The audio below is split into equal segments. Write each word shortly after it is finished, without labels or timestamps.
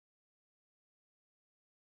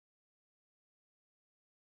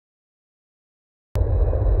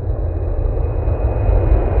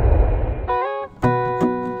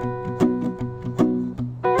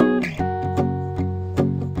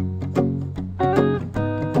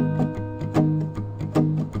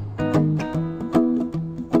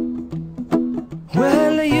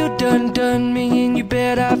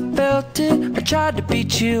tried to be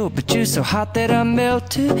chill, but you're so hot that I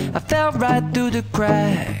melted. I fell right through the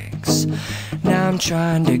cracks. Now I'm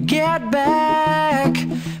trying to get back.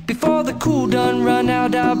 Before the cool done run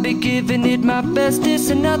out, I'll be giving it my bestest,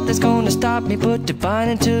 and nothing's gonna stop me but divine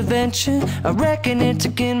intervention. I reckon it's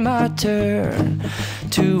again my turn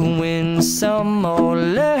to win some or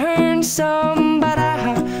learn some, but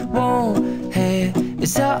I won't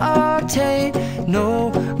hesitate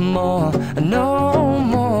no more, no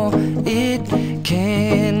more. It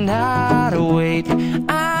cannot wait.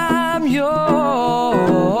 I'm yours.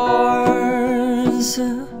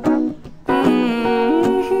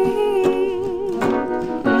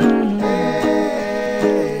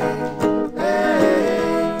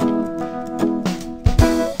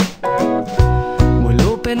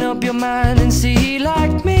 Open up your mind and see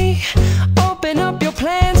like me. Open up your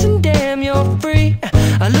plans and damn, you're free.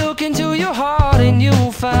 I look into your heart and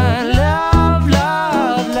you'll find love,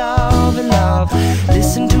 love, love, and love.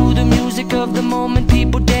 Listen to the music of the moment,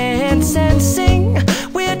 people dance and sing.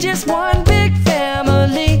 We're just one big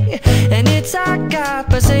family, and it's our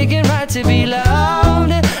God-forsaken right to be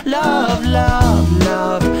loved. Love, love,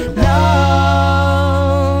 love,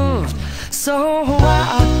 love. So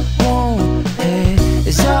I won't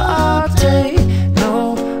hesitate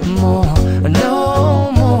no more,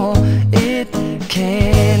 no more. It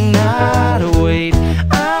cannot wait.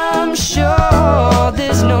 I'm sure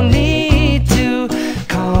there's no need to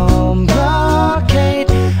complicate.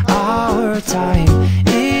 Our time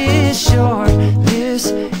is short. This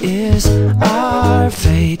is our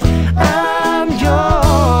fate. I'm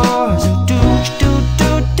yours. Do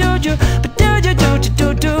you, but do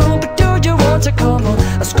you, but do you want to come on?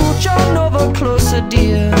 I scooch on over closer,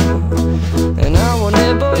 dear, and I will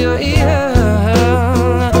nibble your ear.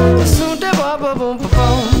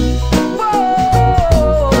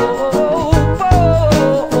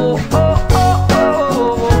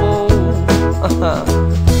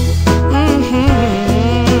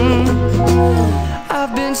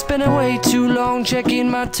 I've been spending way too long checking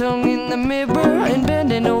my tongue in the mirror and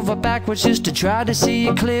bending over backwards just to try to see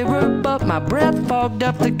it clearer, but my breath fogged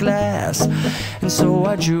up the glass, and so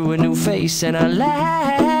I drew a new face and I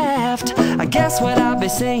laughed. I guess what I'll be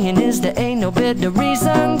saying is there ain't no better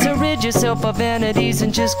reason to rid yourself of vanities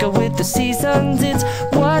and just go with the seasons. It's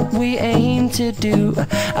what we aim to do.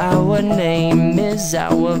 Our name is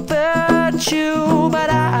our virtue, but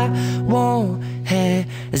I won't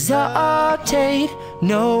hesitate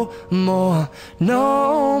no more,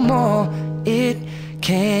 no more. It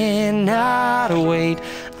cannot wait.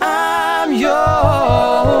 I'm yours.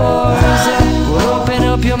 Open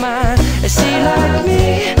up your mind and see like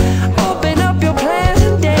me. Open up your plans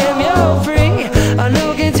and damn, you're free. I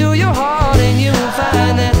look into your heart and you'll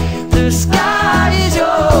find that the sky is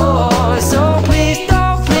yours. So please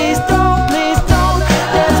don't, please don't, please don't.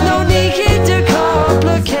 There's no need here to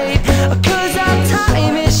complicate, 'cause our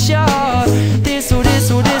time is short. This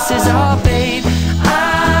is our fate.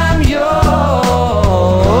 I'm yours.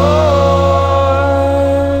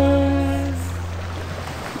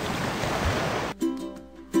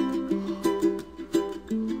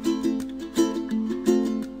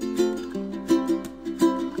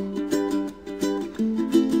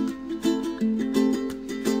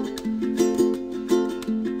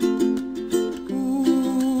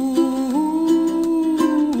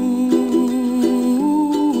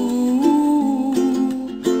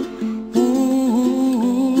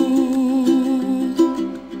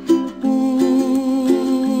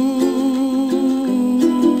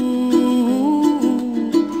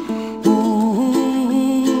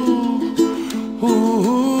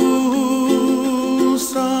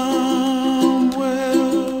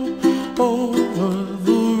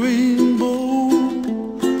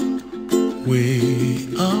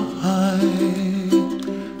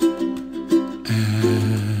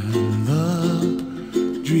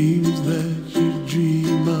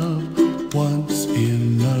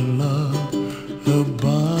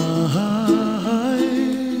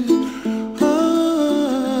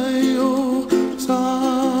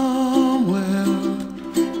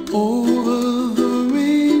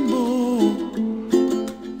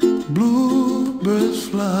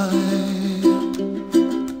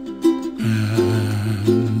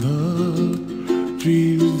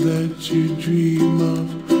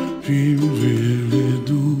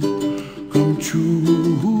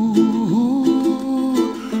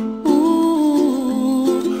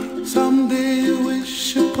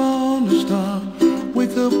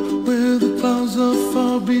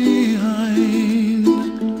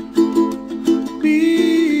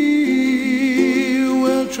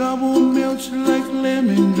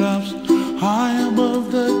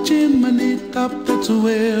 top, that's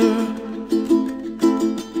where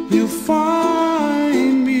you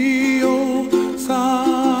find me. Oh,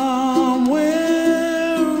 somewhere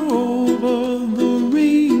over the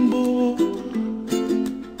rainbow,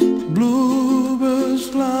 bluebirds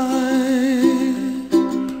fly,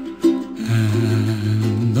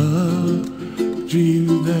 and the dream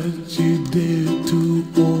that you dare to,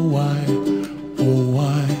 oh why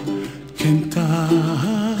can't I?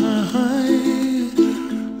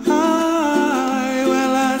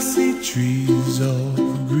 Well, I see trees of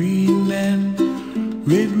green and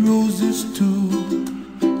red roses too.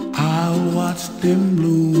 I watch them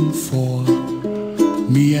bloom for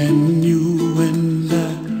me and you, and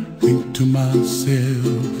I think to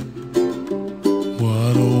myself,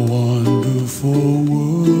 what a wonderful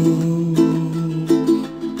world.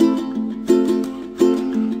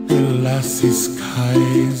 Well, I see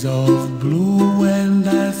skies of blue and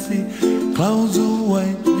I see clouds of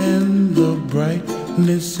white and the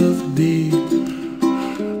brightness of day.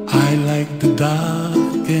 I like the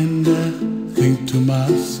dark and I think to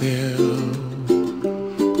myself,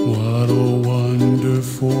 what a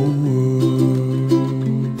wonderful world.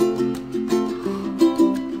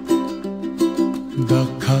 The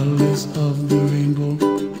colors of the rainbow,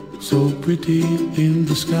 so pretty in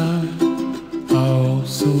the sky, are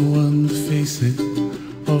also on the faces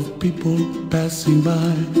of people passing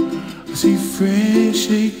by. I see friends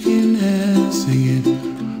shaking hands, singing,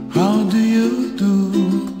 how do you do?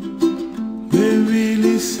 They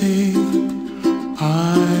really say,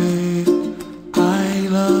 I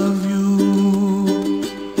love you.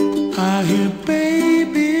 I hear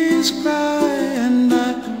babies cry and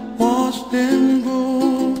I watch them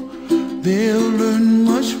grow. They'll learn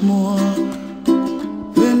much more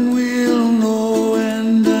than we'll know,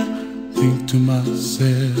 and I think to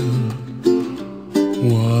myself,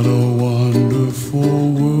 what a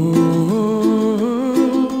wonderful world.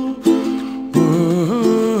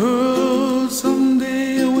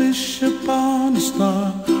 Someday I wish upon a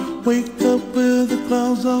star, wake up where the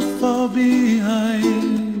clouds are far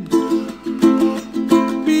behind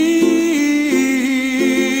me,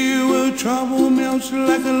 where trouble melts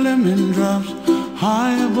like a lemon drops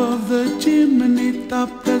high above the chimney top.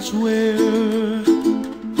 That's where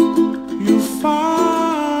you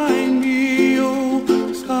find me. Oh,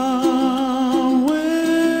 somewhere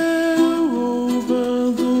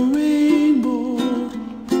over the rainbow,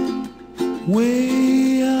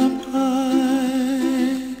 way up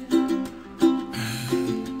high,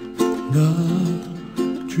 and the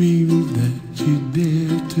dream that you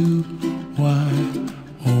dare to, why,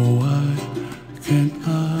 oh why can't I?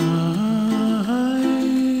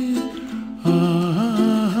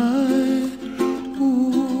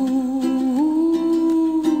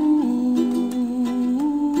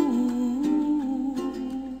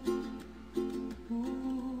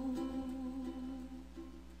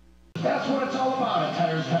 That's what it's all about at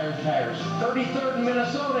Tires, Tires, Tires. 33rd in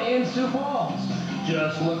Minnesota in Sioux Falls.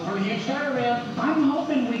 Just look for a huge tire man. I'm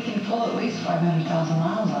hoping we can pull at least 500,000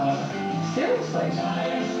 miles out of it. Seriously.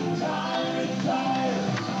 Tires, tires,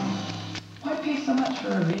 tires. Why pay so much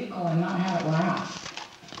for a vehicle and not have it last?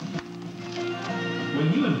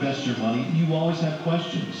 When you invest your money, you always have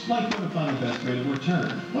questions, like where to find the best rate of return,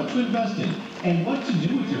 what to invest in, and what to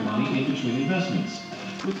do with your money in between investments.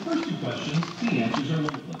 With the first two questions, the answers are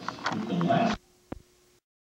limitless. With the last